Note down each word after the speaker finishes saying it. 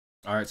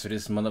All right, so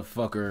this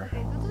motherfucker,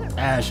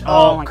 Ashalk.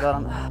 Oh my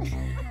god,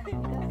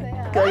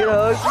 Can I get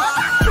a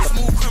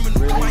hug?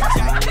 Really?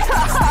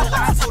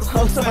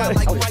 I'm sorry.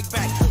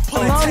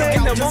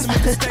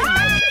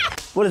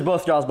 What is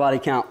both y'all's body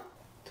count?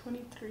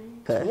 23.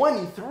 Okay.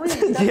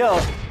 23?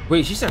 Yo.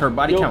 Wait, she said her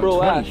body count bro,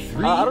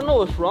 23? I don't know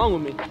what's wrong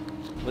with me.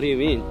 What do you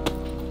mean?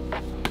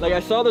 Like, I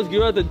saw this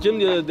girl at the gym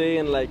the other day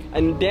and like,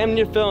 I damn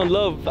near fell in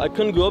love. I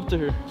couldn't go up to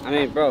her. I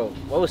mean, bro,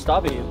 what was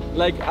stopping you?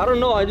 Like, I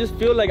don't know, I just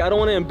feel like I don't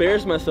want to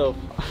embarrass myself.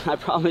 I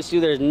promise you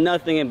there's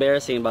nothing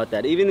embarrassing about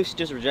that, even if she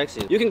just rejects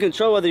you. You can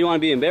control whether you want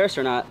to be embarrassed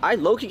or not. I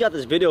low-key got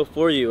this video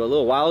for you a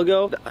little while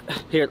ago.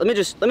 Here, let me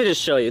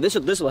just show you. This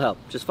will help.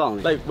 Just follow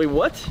me. Like, wait,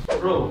 what?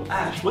 Bro,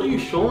 Ash, what are you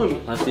showing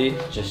me? Lefty,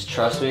 just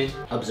trust me.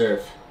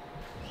 Observe.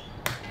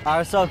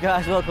 Alright, what's up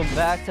guys? Welcome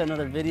back to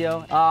another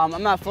video.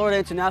 I'm at Florida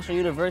International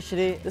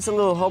University. This is a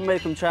little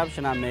homemade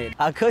contraption I made.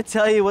 I could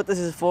tell you what this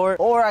is for,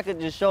 or I could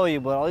just show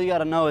you, but all you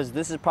gotta know is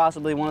this is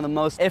possibly one of the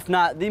most, if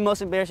not the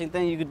most embarrassing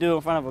thing you could do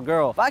in front of a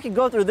girl. If I could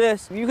go through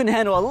this, you can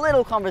handle a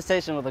little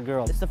conversation with a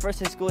girl. It's the first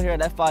day of school here at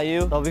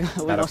FIU, so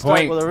we're gonna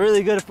start with a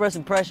really good first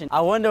impression.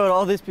 I wonder what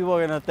all these people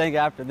are gonna think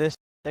after this.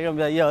 They're gonna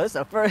be like, yo, this is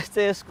the first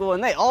day of school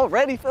and they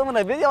already filming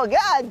a video?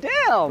 God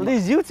damn!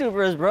 These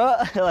YouTubers, bro.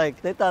 Like,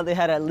 they thought they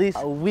had at least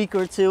a week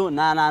or two.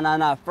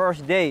 Nah.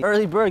 First day.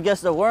 Early bird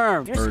gets the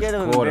worm. If you're scared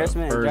of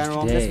embarrassment in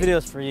general, this video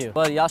is for you.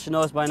 But y'all should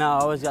know this by now.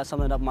 I always got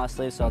something up my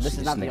sleeve, so this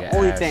is not the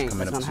only thing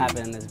that's gonna happen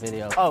in this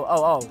video.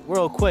 Oh,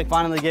 real quick.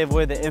 Finally gave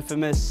away the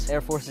infamous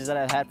Air Forces that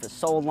I've had for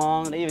so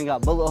long. They even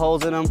got bullet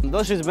holes in them.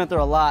 Those shoes have been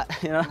through a lot,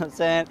 you know what I'm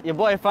saying? Your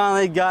boy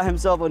finally got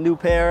himself a new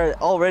pair,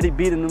 already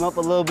beating them up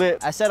a little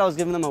bit. I said I was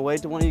giving them away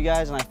to one of you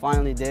guys, and I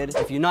finally did.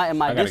 If you're not in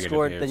my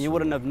Discord, then you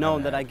wouldn't have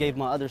known that I gave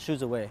my other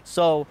shoes away.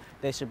 So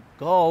they should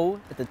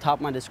go at the top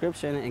of my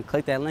description and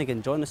click that link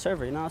and join the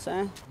server, you know what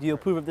I'm saying? Do you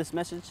approve of this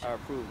message? I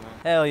approve, man.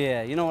 Hell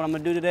yeah. You know what I'm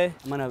gonna do today?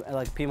 I'm gonna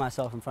like pee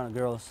myself in front of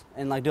girls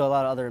and like do a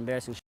lot of other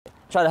embarrassing shit.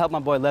 Try to help my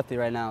boy Lefty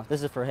right now.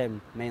 This is for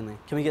him mainly.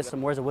 Can we get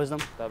some words of wisdom?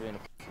 Stop being a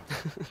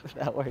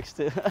That works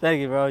too.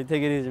 Thank you, bro.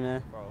 Take it easy,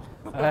 man. bro.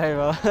 All right,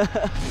 bro.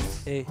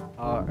 Hey,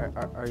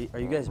 are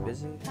you guys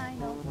busy?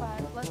 Kind of,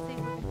 but let's see if we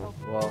can help.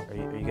 Well,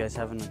 are you guys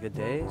having a good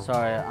day?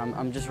 Sorry,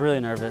 I'm just really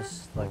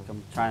nervous. Like,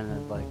 I'm trying to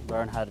like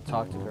learn how to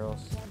talk to girls.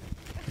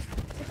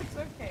 It's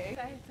okay.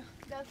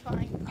 That's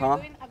fine. Huh? You're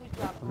doing a good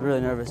job. I'm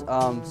really nervous.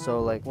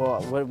 So like,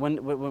 well, when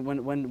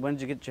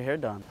did you get your hair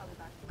done?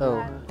 Oh.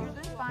 You're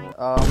doing fine.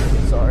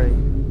 Sorry.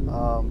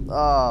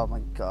 Oh my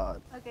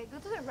God. Okay, go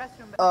to the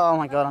restroom. Oh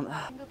my God.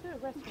 Go to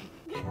the restroom.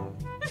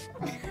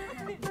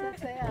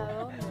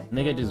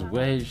 Nigga just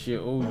wet his shit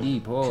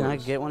OD, pause. Can I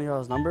get one of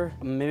y'all's number?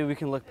 Maybe we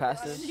can look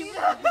past this. She was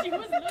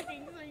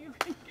looking so you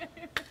could get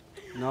it.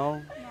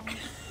 No?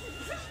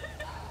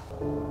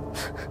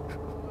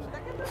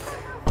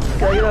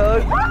 Can I get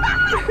a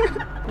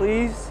hug?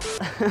 Please?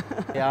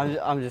 Yeah,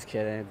 I'm just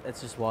kidding.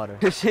 It's just water.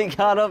 She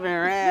got up and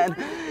ran.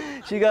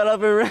 She got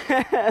up and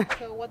ran.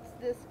 So what's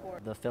this for?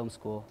 The film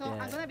school. So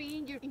Yeah. I'm gonna be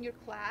in your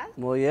class.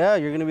 Well, yeah,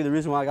 you're gonna be the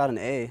reason why I got an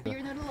A. You're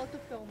not allowed to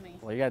film me.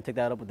 Well, you gotta take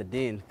that up with the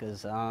dean,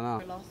 because I don't know.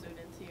 We're law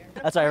students here.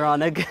 That's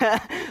ironic.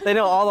 They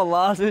know all the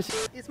laws and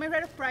shit. It's my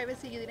right of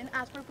privacy. You didn't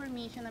ask for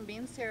permission. I'm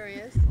being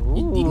serious.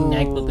 didn't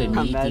ask for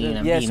permission, Imagine.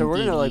 I'm Yeah, being so we're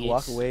gonna like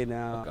walk devious. away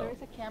now.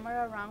 There's a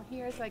camera around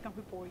here so I can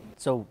report you.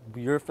 So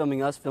you're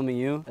filming us, filming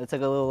you. It's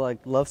like a little like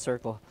love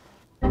circle.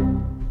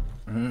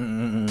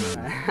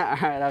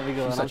 Alright, I'll be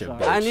going. Such a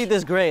sorry. bitch. I need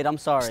this grade. I'm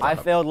sorry. Stop. I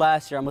failed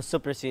last year. I'm a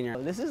super senior.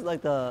 This is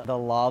like the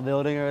law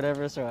building or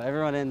whatever. So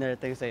everyone in there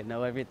thinks they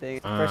know everything.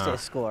 First day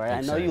of school, right? I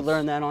makes know you sense.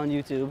 learned that on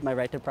YouTube. My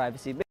right to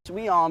privacy. Bitch,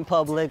 we on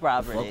public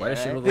property. Fuck, why that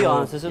shit right? look Be little-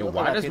 honest. This is Yo, look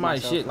why like I does peed my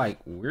myself. shit like?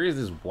 Where is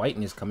this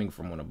whiteness coming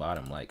from on the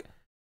bottom? Like,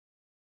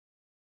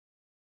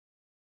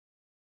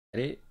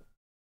 it?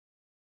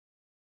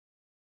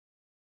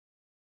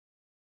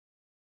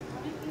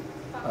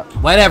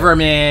 Whatever,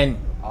 man.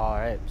 All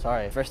right,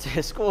 sorry. First day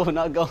of school,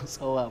 not going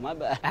so well. My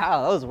bad.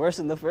 Ow, that was worse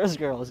than the first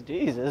girls.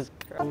 Jesus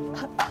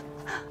Christ.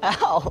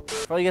 Ow.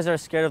 For all you guys that are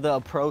scared of the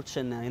approach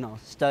and, you know,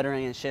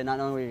 stuttering and shit, not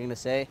knowing what you're gonna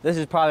say, this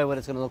is probably what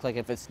it's gonna look like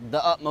if it's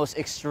the utmost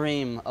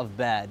extreme of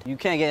bad. You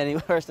can't get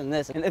any worse than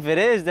this. And if it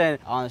is, then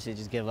honestly,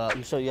 just give up.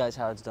 I'll show you guys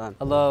how it's done.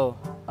 Hello.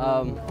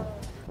 I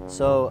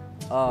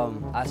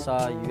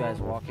saw you guys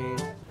walking.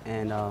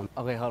 And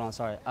okay, hold on,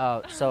 sorry.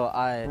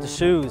 The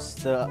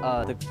shoes,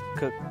 Oh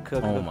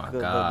my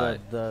God.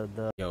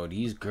 Yo,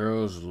 these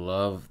girls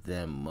love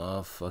them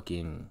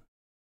motherfucking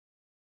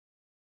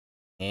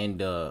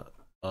and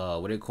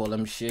what they call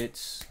them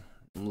shits?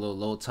 Them little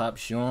low top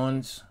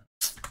Sean's.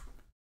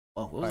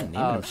 Oh, what was the name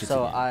of them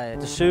shits again?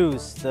 the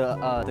shoes, the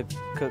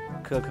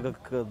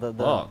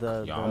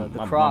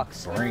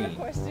Crocs. My brain.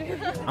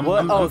 I'm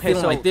Okay,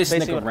 feeling so like this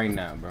basically nigga right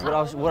now, bro.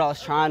 What I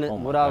was trying to, Oh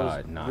my what I was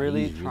God, nah,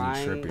 really he's really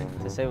trying tripping.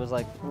 to say was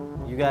like,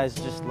 you guys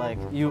just like,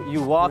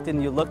 you walked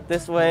and you looked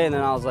this way, and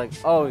then I was like,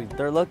 oh,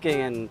 they're looking,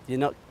 and you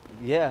know,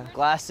 yeah,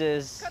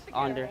 glasses,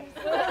 under.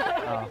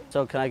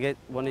 So can I get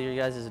one of your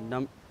guys'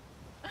 number?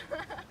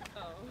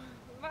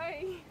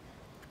 Bye.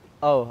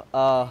 Oh,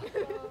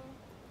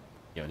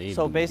 Yo,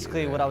 so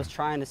basically, what I was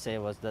trying to say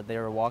was that they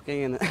were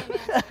walking and.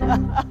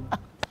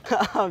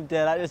 I'm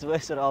dead. I just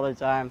wasted all their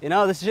time. You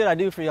know, this shit I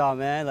do for y'all,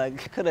 man.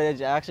 Like, could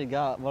have actually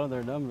got one of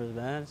their numbers,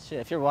 man. Shit,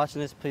 if you're watching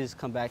this, please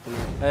come back to me.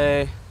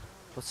 Hey,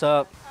 what's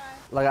up? Hi.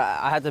 Like,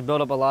 I had to build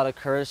up a lot of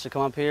courage to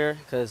come up here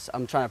because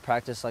I'm trying to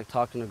practice, like,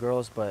 talking to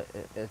girls, but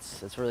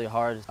it's really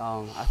hard.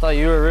 I thought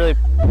you were really...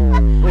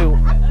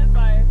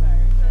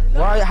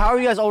 Wait, how are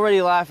you guys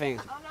already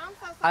laughing? Oh, no, I'm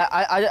so sorry.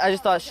 I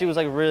just thought she was,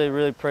 like,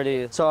 really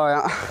pretty. Sorry.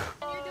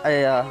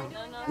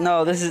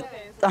 No, this is...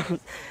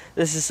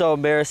 This is so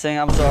embarrassing.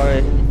 I'm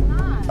sorry.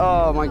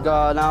 Oh my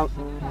God! Now,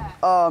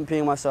 I'm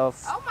peeing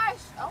myself. Oh my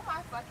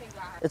fucking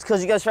God! It's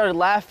because you guys started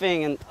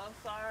laughing and. I'm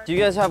sorry. Do you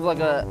guys have like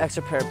an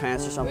extra pair of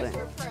pants or something?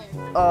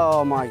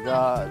 Oh my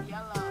God!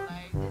 Yellow,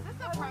 like, is this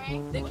a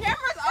prank? The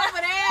camera's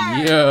over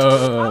there. Yo.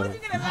 How was you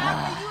gonna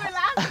laugh when you were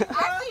laughing?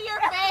 I see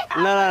your face.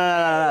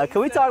 No.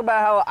 Can we talk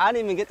about how I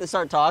didn't even get to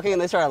start talking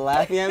and they started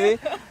laughing at me?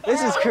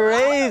 This is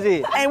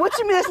crazy. Hey, what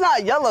you mean it's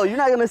not yellow? You're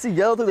not gonna see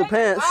yellow through the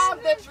pants.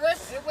 The drip.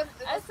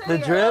 The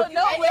drip?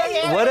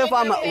 What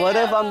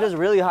if I'm just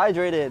really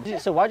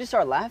hydrated? So why'd you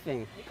start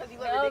laughing?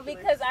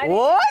 Because I didn't.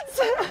 What?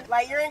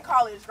 Like you're in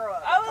college, grow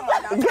up. Come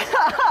on, now.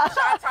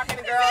 Talking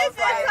to girls,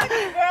 like,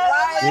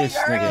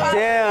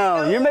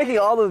 damn, you're making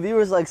all the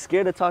viewers like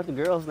scared to talk to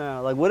girls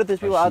now. Like, what if there's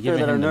people out there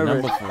that are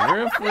nervous?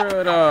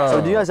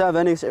 So do you guys have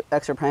any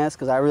extra pants?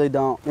 Because I really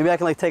don't. Maybe I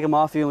can like take them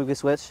off you and we can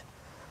switch.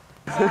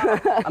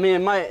 I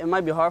mean, it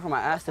might be hard for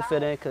my ass to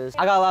fit in because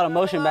I got a lot of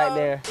motion back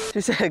there. She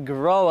said,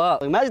 grow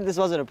up. Like, imagine this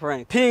wasn't a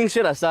prank. Peeing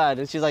shit aside.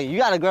 And she's like, you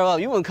gotta grow up.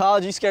 You in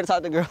college, you scared to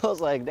talk to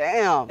girls? Like,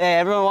 damn. Hey,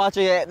 everyone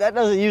watching it, that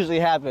doesn't usually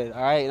happen,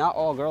 all right? Not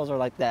all girls are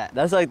like that.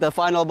 That's like the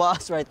final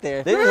boss right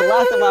there. They just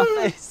laughed in my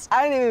face.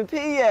 I didn't even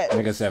pee yet.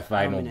 Nigga said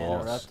final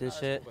boss. Interrupt this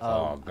shit.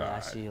 Oh, God. Yeah, I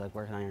see you like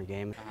working on your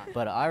game.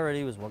 But I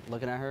already was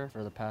looking at her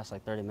for the past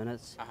like 30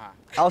 minutes.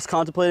 I was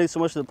contemplating so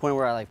much to the point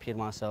where I like peed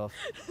myself.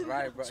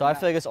 Right, bro. So I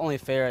feel like it's only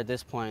fair at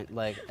this point,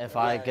 like, if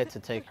I get to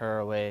take her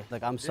away.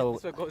 Like, I'm so... This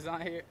is what goes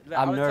on here. Look,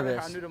 I'm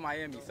nervous. I'm new to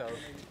Miami, so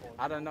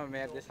I don't know,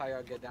 man. This how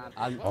y'all get down.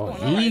 I'm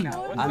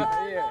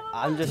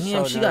just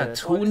damn, so she got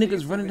two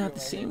niggas running out at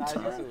the same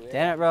time.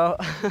 Damn it, bro.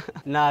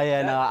 No,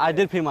 I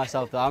did pee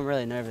myself, though. I'm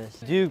really nervous.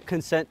 Do you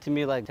consent to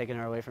me, like, taking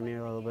her away from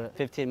you a little bit?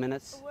 15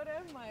 minutes? What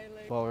am I,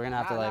 like? Well, we're gonna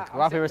have to, like,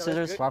 rock, paper,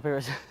 scissors? Rock, paper,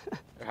 scissors.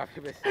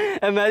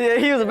 And man, yeah,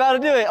 he was about to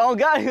do it. Oh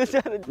God, he was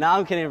trying to. Nah,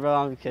 I'm kidding, bro.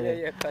 I'm kidding.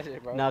 Yeah, pleasure,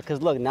 bro. No,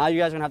 cause look, now you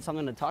guys are gonna have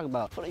something to talk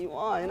about. What do you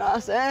want? You know what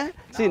I'm saying?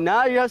 No. See,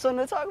 now you have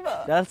something to talk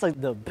about. That's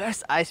like the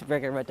best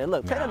icebreaker right there.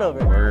 Look, paint it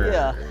over. Word.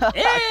 Yeah.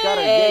 I got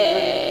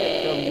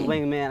a gig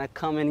wingman. I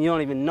come in, you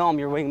don't even know I'm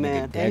your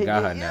wingman. He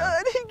got her now.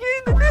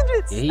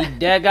 He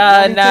dead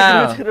got her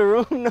now. To the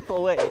room? No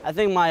way. I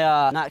think my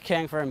not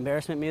caring for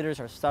embarrassment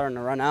meters are starting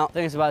to run out. I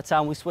think it's about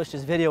time we switch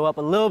this video up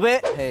a little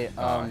bit. Hey,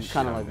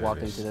 kind of like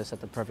walked into this at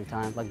the perfect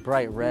time. Like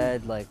bright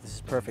red. Like, this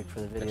is perfect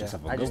for the video.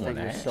 I just think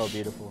you're so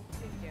beautiful.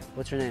 Thank you.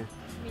 What's your name?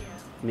 Mia.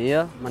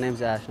 Mia? My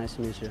name's Ash. Nice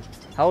to meet you.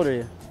 How old are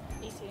you?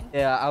 18.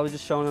 Yeah, I was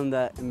just showing them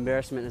that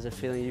embarrassment is a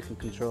feeling you can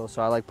control.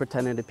 So I like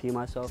pretended to pee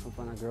myself in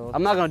front of girls.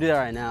 I'm not gonna do that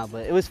right now,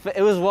 but it was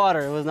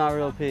water. It was not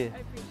real pee. I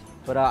appreciate it.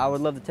 But I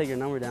would love to take your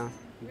number down.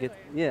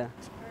 Yeah. Right.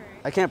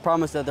 I can't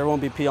promise that there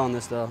won't be pee on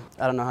this though.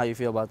 I don't know how you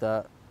feel about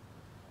that.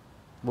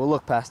 We'll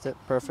look past it.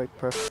 Perfect.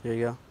 Here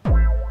you go. All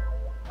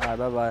right,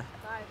 bye-bye.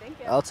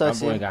 I'll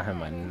text you. My boy got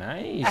him a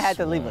nice I had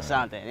to leave with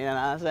something, you know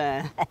what I'm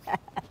saying?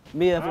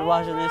 Mia, if you're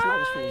watching this, not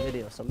just for the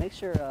video, so make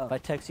sure if I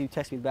text you,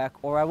 text me back,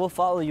 or I will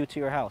follow you to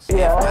your house.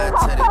 Yeah. Alright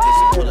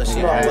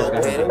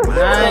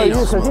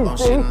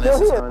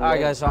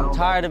guys, so I'm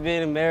tired of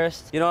being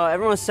embarrassed. You know,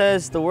 everyone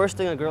says the worst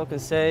thing a girl can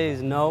say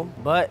is no,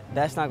 but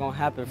that's not gonna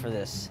happen for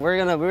this. We're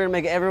gonna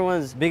make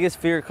everyone's biggest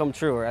fear come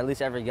true, or at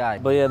least every guy.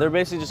 But yeah, they're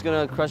basically just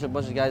gonna crush a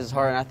bunch of guys'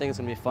 heart, and I think it's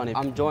gonna be funny.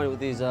 I'm joined with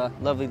these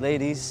lovely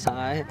ladies.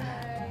 Hi.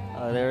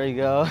 There we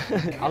go.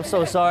 I'm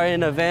so sorry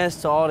in advance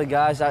to all the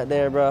guys out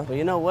there, bro. But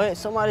you know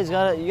what?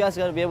 You guys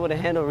gotta be able to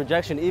handle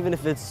rejection, even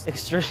if it's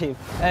extreme.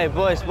 Hey,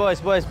 boys, you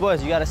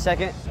got a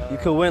second? You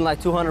could win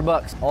like 200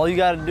 bucks. All you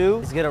gotta do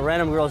is get a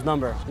random girl's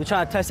number. We're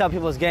trying to test out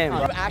people's game,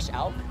 bro.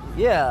 Ashalk?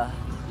 Yeah.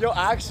 Yo,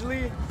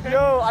 actually?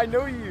 Yo, I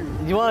know you.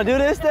 You wanna do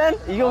this then?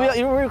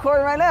 You're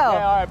recording right now?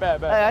 Yeah, all right,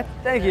 bet. Hey,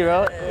 thank you,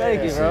 bro.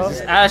 Thank you, bro.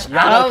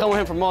 Ashalk. Come with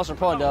him for most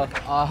report, though.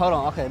 Hold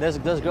on. Okay, there's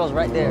girls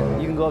right there.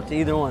 You can go up to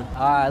either one.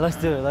 All right, let's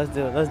do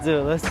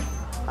it.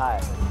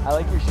 Hi. I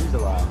like your shoes a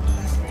lot.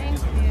 Thank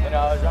you. You know,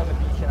 I was on the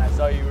beach and I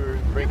saw you were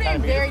You're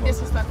being very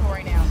disrespectful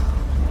right now.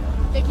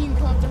 Thinking you can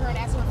come up to her and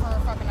ask her for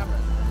her fucking number.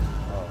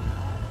 Oh,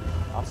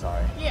 I'm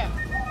sorry. Yeah.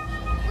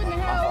 What the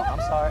hell?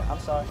 I'm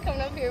sorry.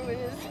 Coming up here with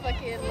his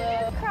fucking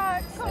little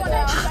Crocs. Come on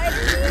out, spider.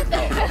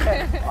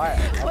 All right.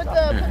 Put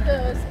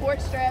the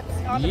sports straps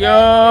on the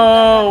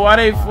Yo, why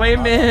they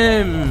flaming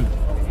him?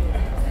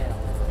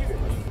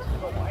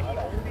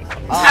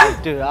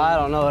 Dude, I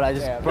don't know what I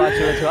just brought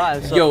you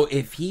into. So yo,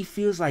 if he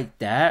feels like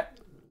that,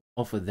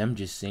 off of them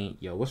just saying,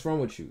 yo, what's wrong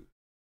with you?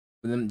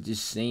 For them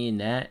just saying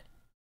that,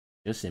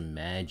 just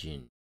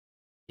imagine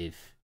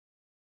if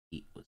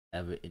he was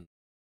ever in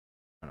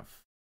front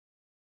of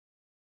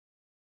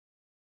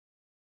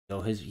Yo,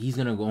 he's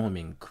gonna go home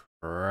and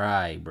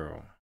cry,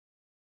 bro.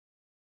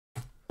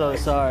 So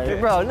sorry,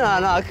 bro.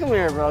 No, come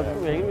here, bro.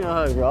 Come here, give me a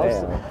hug, bro.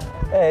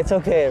 Hey, it's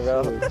okay,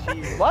 bro.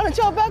 Why don't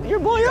y'all back your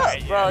boy up,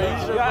 bro?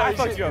 I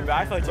fucked you up, bro.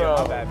 I fucked you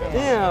up, bad, bro.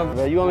 Damn,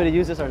 bro. You want me to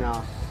use this or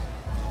no?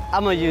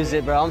 I'm gonna use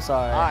it, bro. I'm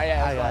sorry.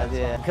 Yeah, I got it.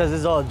 Yeah, because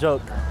it's all a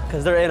joke.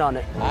 Because they're in on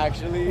it.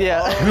 Actually?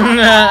 Yeah.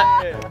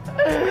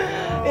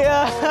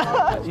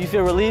 Yeah. You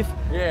feel relief?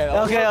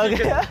 Yeah. Okay.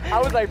 I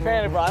was like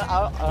panicked, bro.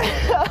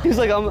 He's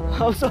like,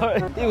 I'm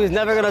sorry. He was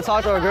never gonna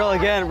talk to a girl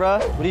again, bro.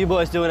 What are you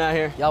boys doing out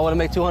here? Y'all wanna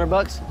make 200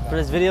 bucks for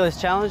this video, this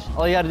challenge?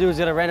 All you gotta do is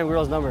get a random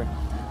girl's number.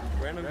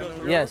 Random girl's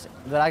number? Yes,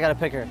 but I gotta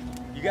pick her.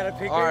 You gotta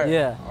pick her? All right.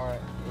 Yeah. All right.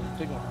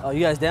 Pick one. Oh, you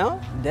guys down?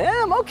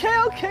 Damn,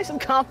 okay, some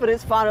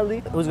confidence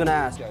finally. Who's gonna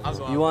ask?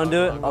 You wanna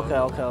do it?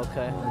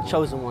 Okay. The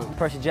chosen one,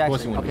 Percy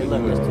Jackson. Okay,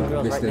 look, there's 2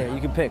 girls right there. You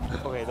can pick.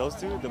 Okay, those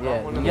 2? The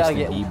Yeah, one you gotta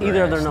get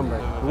either of their number.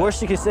 The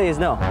worst you can say is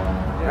no,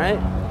 all right?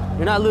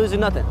 You're not losing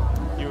nothing.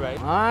 You right.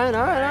 All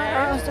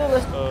right, let's do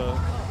it.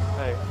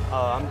 Hey,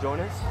 I'm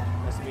Jonas.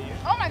 Nice to meet you.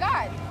 Oh my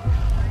God.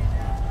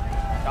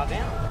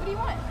 Goddamn. What do you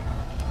want?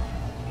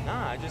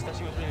 Nah, I just thought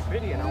she was really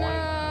pretty and I wanted...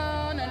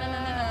 No.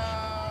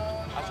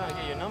 I was trying to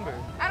get your number.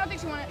 I don't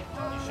think she wanted.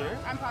 You sure?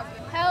 I'm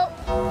positive. Help.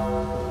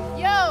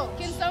 Yo,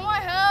 can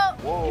someone help?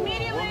 Whoa,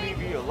 Immediately. we'll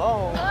leave you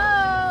alone.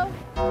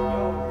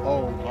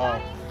 Oh. wow.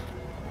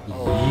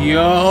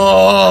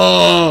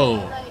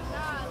 Yo.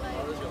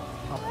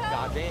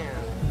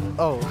 Goddamn.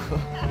 Oh.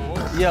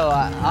 Yo,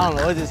 I don't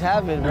know what just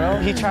happened, bro.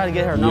 He tried to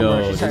get her number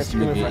and she started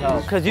screaming for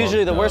help. Because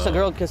usually the worst a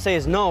girl can say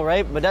is no,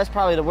 right? But that's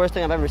probably the worst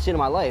thing I've ever seen in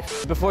my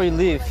life. Before you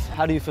leave,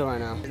 how do you feel right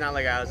now? It's not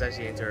like I was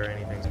actually into her or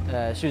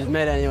anything. She was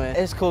mad anyway.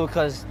 It's cool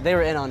because they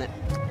were in on it.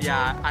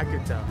 Yeah, I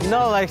could tell.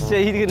 No, like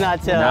shit, he could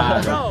not tell.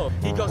 Nah, Bro,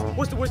 he goes,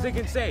 what's the worst they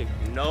can say?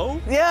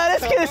 No? Yeah,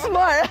 this kid is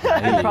smart.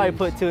 He probably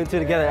put 2 and 2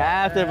 together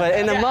after, but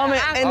in the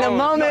moment, in the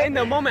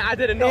moment, I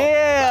didn't know.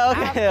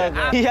 Yeah, okay.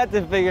 He had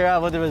to figure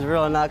out whether it was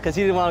real or not, because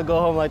he didn't want to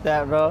go home like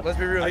that, bro. Let's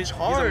be real, he's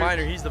a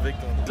minor, he's the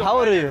victim. How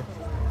old are you?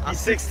 I'm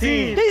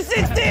 16. He's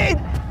 16!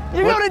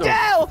 You're going to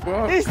jail!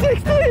 He's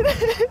 16!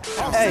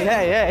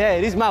 Hey,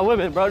 these my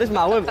women, bro. This is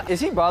my women. Is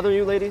he bothering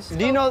you, ladies?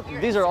 Do you know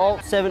these are all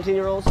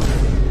 17-year-olds?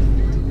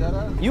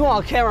 You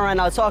on camera right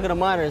now talking to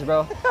minors,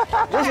 bro.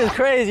 This is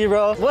crazy,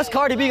 bro. What's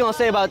Cardi B gonna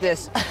say about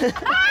this?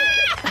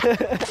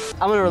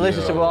 I'm in a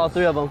relationship with all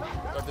 3 of them.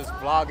 Just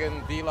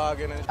vlogging,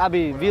 vlogging. I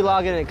be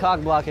vlogging and cock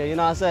blocking, you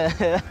know what I'm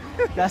saying?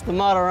 That's the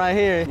motto right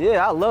here.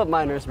 Yeah, I love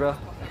minors, bro.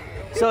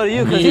 So do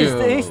you, because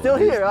he's still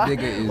here.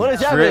 What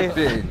is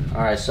happening?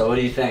 All right, so what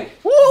do you think?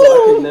 Woo!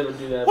 I could never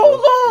do that, bro.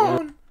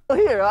 Hold on!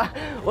 Here,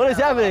 what is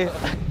happening?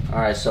 All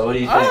right, so what do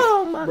you think?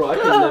 Oh my Bro, I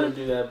could never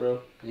do that, bro.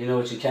 You know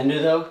what you can do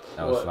though?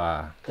 That was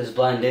fire. This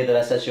blind date that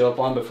I set you up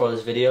on before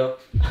this video.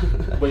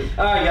 Wait.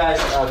 Alright guys,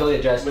 go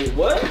get dressed. Wait,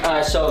 what?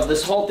 Alright, so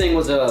this whole thing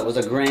was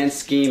a grand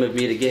scheme of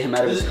me to get him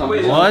out of his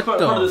comfort zone. What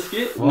part of the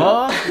skit?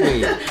 fuck?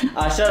 Wait.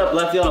 I set up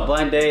Lefty on a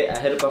blind date. I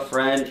hit up a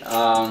friend.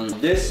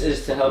 This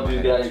is to help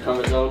you get out of your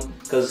comfort zone.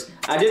 Because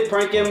I did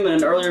prank him in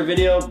an earlier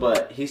video,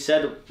 but he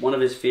said one of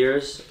his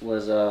fears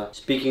was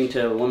speaking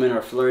to women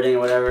or flirting or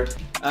whatever.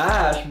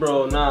 Ash,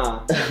 bro,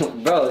 nah.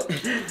 Bro,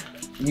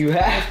 you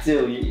have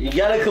to. You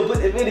gotta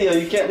complete the video.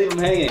 You can't leave him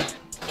hanging.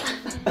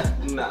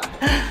 Nah.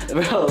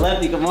 Bro,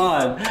 Lefty, come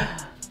on.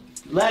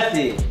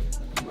 Lefty.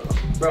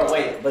 Bro,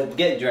 wait, but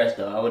get dressed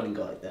though. I wouldn't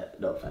go like that.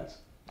 No offense.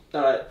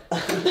 Alright.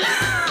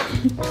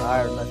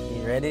 Alright, Lefty,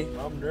 you ready?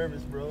 I'm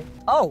nervous, bro.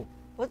 Oh,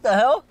 what the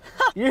hell?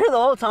 You're here the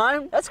whole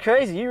time? That's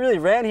crazy. You really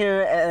ran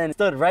here and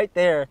stood right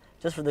there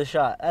just for the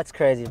shot. That's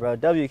crazy, bro.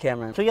 W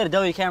Cameron. Can we get a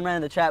W Cameron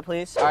in the chat,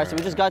 please? All right, so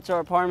we just got to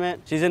our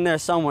apartment. She's in there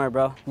somewhere,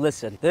 bro.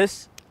 Listen,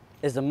 this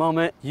is the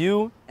moment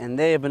you and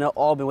they have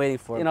all been waiting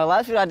for. You know,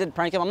 last video I did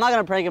prank him. I'm not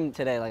gonna prank him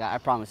today, like I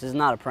promise. This is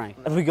not a prank.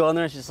 If we go in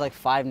there, it's just like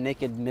 5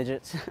 naked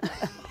midgets.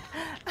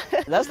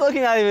 That's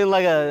looking not even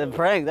like a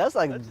prank. That's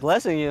like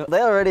blessing you.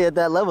 They already at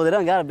that level. They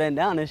don't gotta bend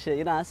down and shit.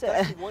 You know what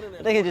I'm saying?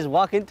 They can just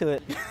walk into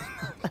it.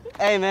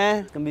 Hey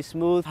man, it's gonna be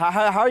smooth.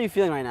 How are you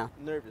feeling right now?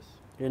 Nervous.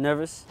 You're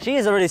nervous? She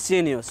has already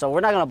seen you, so we're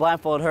not gonna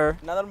blindfold her.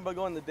 Now that I'm about to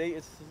go on the date,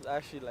 it's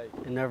actually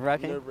like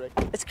nerve-wracking.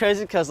 Nerve-wracking. It's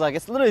crazy because like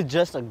it's literally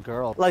just a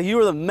girl. Like you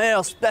were the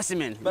male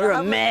specimen. But you're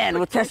a man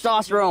with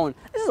testosterone.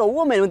 This is a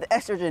woman with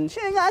estrogen.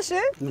 She ain't got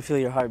shit. Let me feel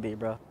your heartbeat,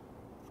 bro.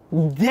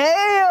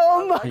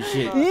 Damn!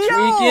 Shit.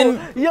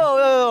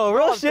 Yo,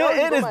 real shit.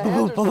 It is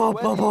boom, boom, boom,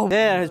 boom, boom.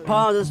 Damn, his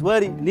palms are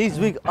sweaty, knees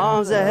weak,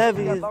 arms are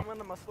heavy.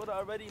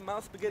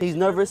 He's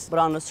nervous, but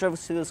on the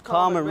surface he was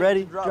calm and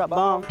ready. Drop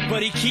bomb.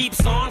 But he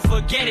keeps on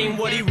forgetting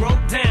what he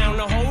wrote down.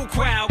 The whole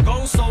crowd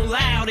goes so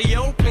loud, he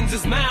opens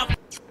his mouth.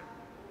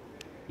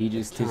 He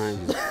just touched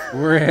his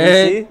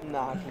forehead.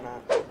 Nah.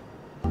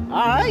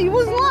 Alright, he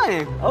wasn't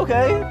lying.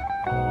 Okay.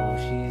 Oh,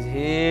 she's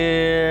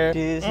here.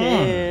 She's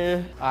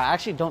here. Alright,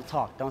 actually, don't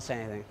talk. Don't say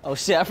anything. Oh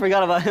shit, I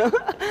forgot about him.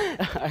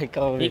 Alright,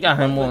 come over. He got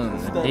him on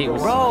a date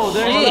with bro,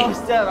 there's no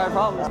step, I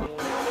promise.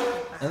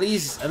 At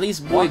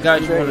least boy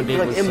got you on a date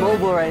with like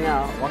immobile right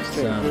now. Walk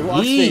straight.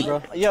 Walk straight,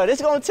 bro. Yo, this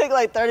is gonna take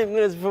like 30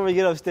 minutes before we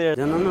get upstairs.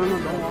 No,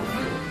 don't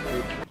walk.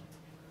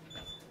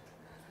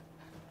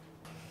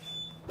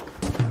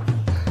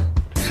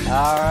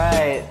 All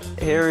right,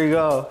 here we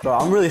go. Bro,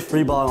 I'm really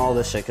freeballing all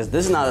this shit because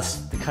this is not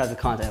the kind of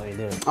content we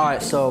do. All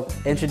right, so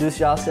introduce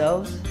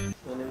yourselves.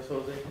 My name is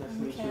Jose. Nice to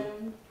meet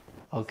you.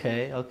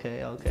 Okay.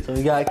 So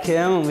we got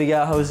Kim and we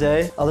got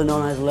Jose, other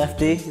known as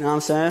Lefty, you know what I'm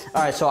saying?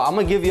 All right, so I'm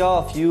gonna give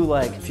y'all a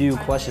few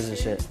questions and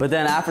shit. But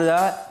then after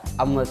that,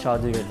 I'm gonna let y'all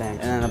do your thing.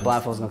 And then the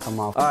blindfold's gonna come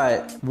off. All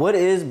right, what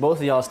is both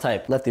of y'all's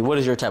type? Lefty, what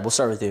is your type? We'll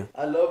start with you.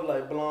 I love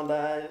like blonde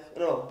eyes.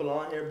 No,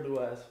 blonde hair, blue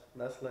eyes.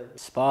 That's like...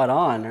 Spot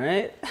on,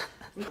 right?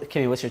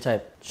 Kimmy, what's your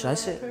type? Should I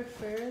say? I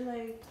prefer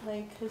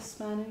like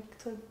Hispanic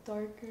to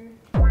darker.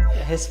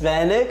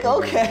 Hispanic?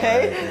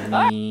 Okay.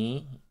 All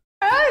right.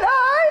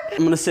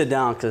 I'm gonna sit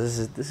down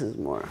because this is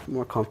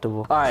more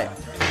comfortable. All right.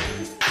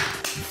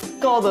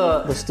 All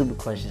the stupid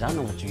questions. I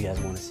know what you guys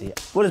want to see.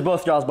 What is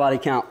both y'all's body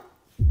count?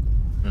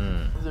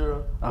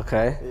 0.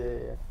 Okay.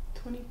 Yeah.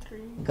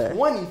 23. Okay.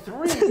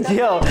 23?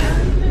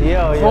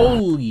 Yo.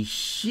 Holy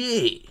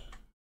shit.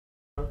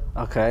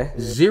 Okay.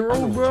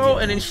 0, bro,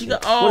 and then she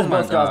got. Oh what is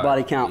my both y'all's god.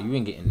 body count? You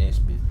ain't getting this,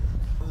 bitch.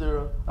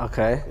 0.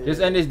 Okay.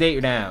 Just end this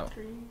date now.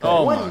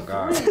 Oh my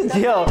god.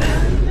 Yo.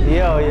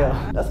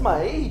 That's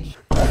my age.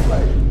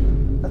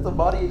 That's a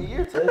body a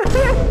year test.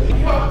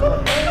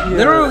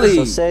 Literally.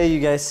 So say you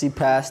guys see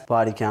past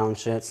body count and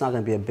shit, it's not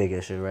gonna be a big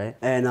issue, right?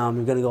 And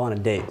you're gonna go on a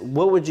date.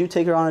 What would you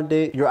take her on a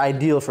date? Your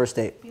ideal first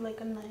date? Be like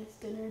a nice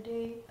dinner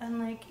date, and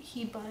like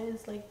he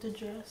buys like the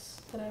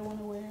dress that I want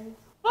to wear.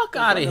 Fuck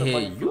out of here.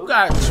 You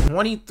got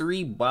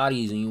 23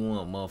 bodies and you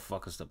want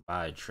motherfuckers to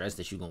buy a dress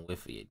that you gonna wear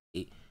for your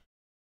date.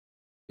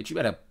 But you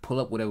better pull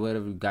up whatever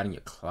you got in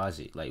your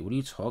closet. Like, what are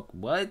you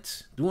talking?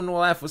 What? Doing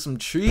all that for some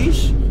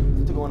trees?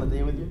 To go on a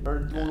date with you? Or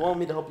do you want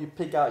me to help you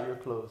pick out your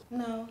clothes?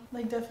 No,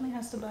 like definitely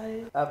has to buy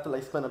it. I have to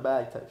like spend a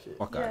bag type shit.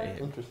 Fuck out of here.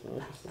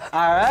 Interesting.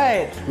 All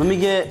right. Let me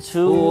get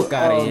two Fuck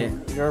outta here.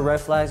 your red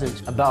flags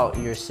about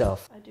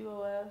yourself. I do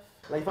OF.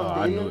 Like if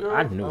I'm dating a girl,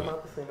 I knew I'm it.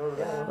 about to say no to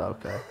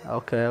that.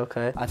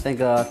 Okay. I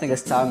think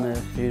it's time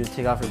for you to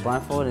take off your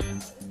blindfold.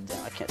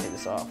 Damn, I can't take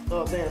this off.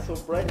 Oh man, it's so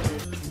bright in here.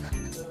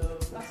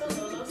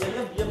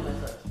 Yeah, my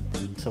size.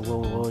 So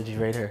what would you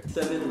rate her?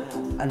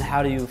 7.5. And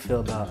how do you feel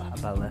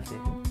about Lefty?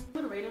 I'm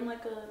gonna rate him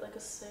like a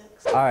 6.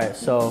 All right,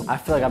 so I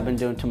feel like I've been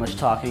doing too much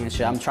talking and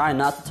shit. I'm trying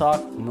not to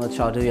talk. I'm gonna let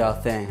y'all do y'all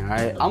thing, all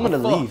right? I'm gonna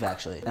leave,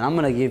 actually. And I'm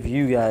gonna give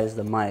you guys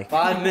the mic.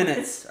 5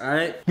 minutes, all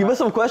right? Give us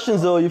some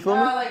questions though, you feel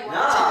me?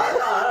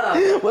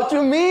 Like, What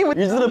you mean? You're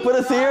just gonna put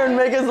us here and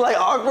make us like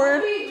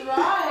awkward? be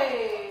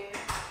dry.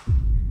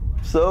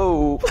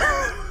 So,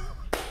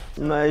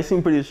 nah, you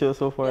seem pretty chill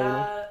so far, you know?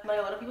 Yeah, like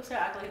a lot of people say I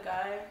act like a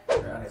guy.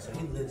 Okay, so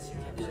he lives here.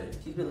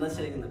 He's been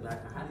listening in the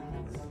background. How do you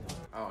think this?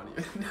 I don't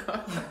even know.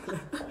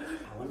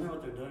 I wonder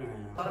what they're doing right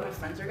A now. lot of my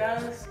friends are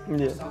guys. Yeah.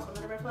 It's also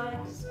another red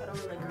flags. I don't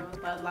really like girls.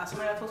 But last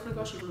time I got close with a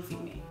girl, she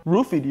roofied me.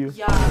 Roofied you?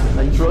 Yeah.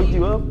 Like drugged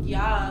you up?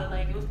 Yeah,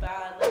 like it was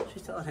bad. Like,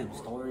 She's telling him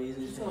stories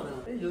and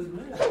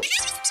shit.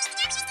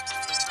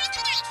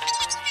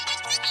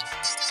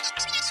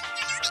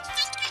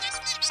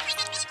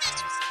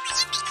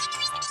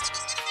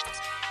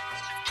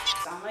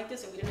 sound like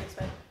this and we didn't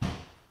expect.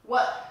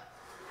 What?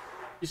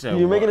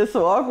 You're making it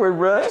so awkward,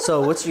 bruh.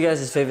 So what's you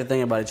guys' favorite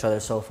thing about each other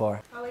so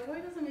far? I like how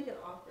he doesn't make it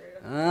awkward.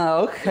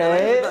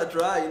 Okay. She's not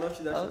dry, you know,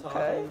 she's actually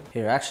talking.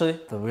 Here, actually,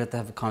 we have to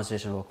have a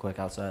conversation real quick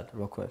outside,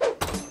 real quick.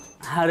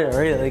 How did it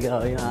really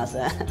go, you know what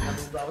I'm saying?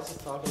 I was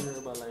just talking to her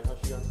about like how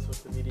she got into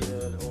social media,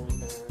 the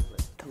OnlyFans,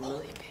 like, you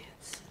know?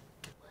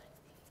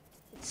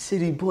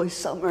 City boy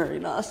summer, you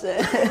know what I'm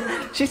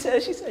saying? she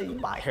said you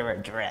buy her a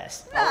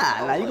dress.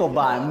 Nah, you gonna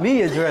buy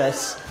me a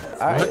dress.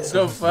 All right. What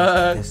the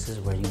fuck? This is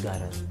where you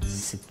gotta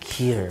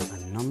secure a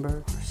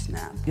number or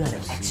snap. You gotta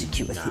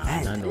execute at the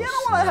end. no You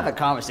don't wanna have a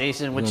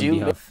conversation with you. You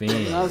know what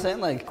I'm saying?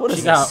 Like, what is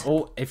she this?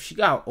 got if she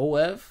got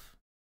OF,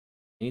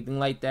 anything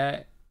like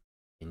that,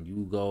 and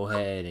you go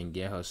ahead and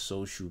get her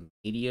social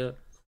media,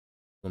 it's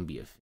gonna be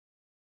a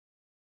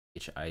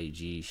get your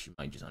IG. She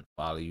might just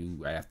unfollow you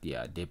right after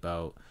y'all dip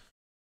out.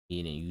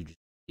 And then you just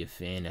be a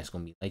fan that's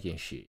gonna be liking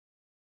shit.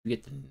 You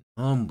get the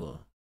number.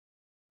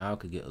 Now I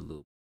could get a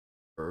little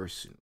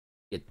personal.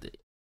 Get the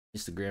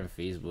Instagram,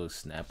 Facebook,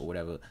 Snap, or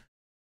whatever.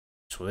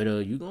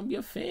 Twitter, you gonna be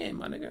a fan,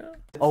 my nigga.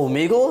 Oh,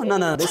 Meagle?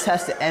 No. This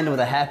has to end with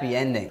a happy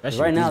ending.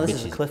 Especially Right now, with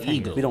this these is a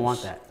cliffhanger. bitches' We don't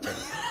want that.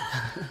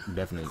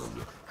 Definitely gonna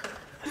be.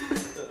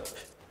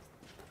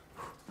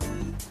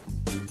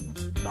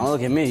 Don't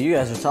look at me. You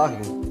guys are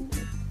talking.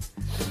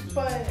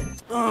 But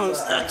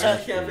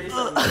Snapchat.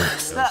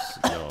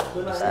 Yo,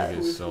 this nigga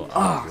is so Oh,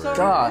 awkward.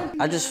 God.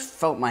 I just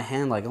felt my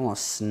hand like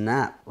almost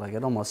snap. Like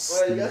it almost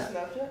Wait, you got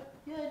snapped. Snapchat?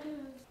 yeah, I do.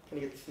 Can you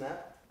get the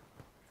snap?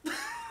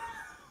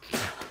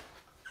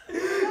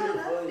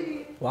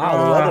 Wow,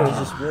 the weather is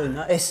just really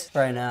nice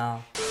right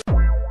now.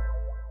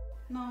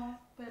 No,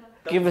 but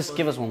Give us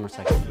one more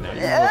second.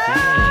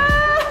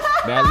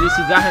 But at least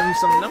he got him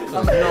some numbers,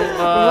 you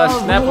know,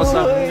 Snap or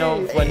something, you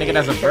know, for a nigga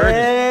that's a virgin.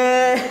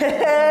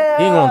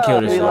 He ain't gonna kill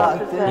this shit. He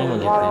ain't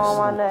gonna get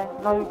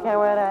this. No, you can't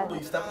wear that.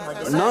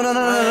 No.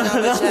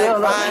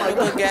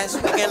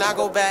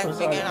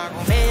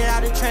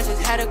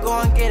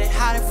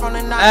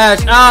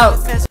 Ash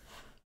out.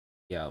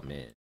 Yo,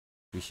 man,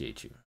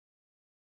 appreciate you.